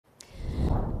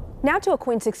Now to a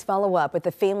KOIN 6 follow-up with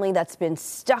a family that's been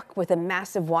stuck with a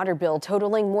massive water bill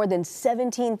totaling more than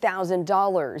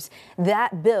 $17,000.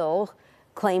 That bill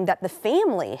claimed that the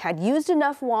family had used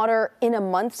enough water in a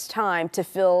month's time to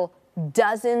fill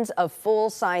dozens of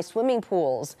full-size swimming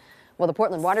pools. Well, the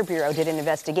Portland Water Bureau did an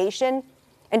investigation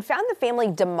and found the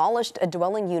family demolished a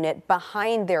dwelling unit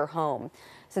behind their home.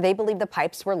 So they believe the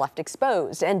pipes were left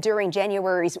exposed. And during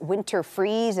January's winter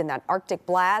freeze and that Arctic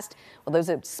blast, well, those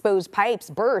exposed pipes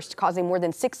burst, causing more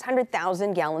than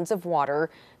 600,000 gallons of water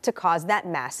to cause that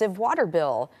massive water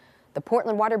bill. The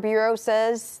Portland Water Bureau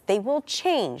says they will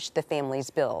change the family's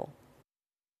bill.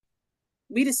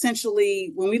 We'd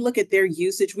essentially, when we look at their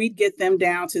usage, we'd get them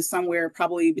down to somewhere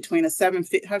probably between a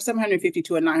 $750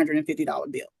 to a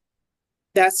 $950 bill.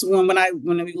 That's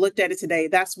when we looked at it today,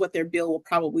 that's what their bill will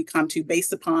probably come to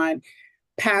based upon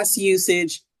past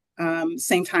usage,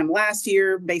 same time last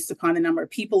year, based upon the number of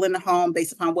people in the home,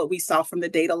 based upon what we saw from the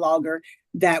data logger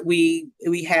that we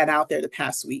had out there the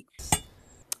past week.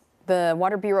 The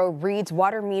Water Bureau reads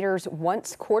water meters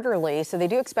once quarterly, so they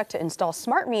do expect to install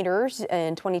smart meters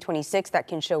in 2026 that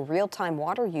can show real-time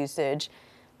water usage.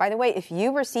 By the way, if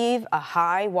you receive a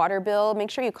high water bill,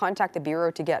 make sure you contact the Bureau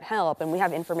to get help, and we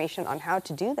have information on how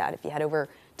to do that if you head over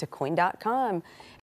to KOIN.com.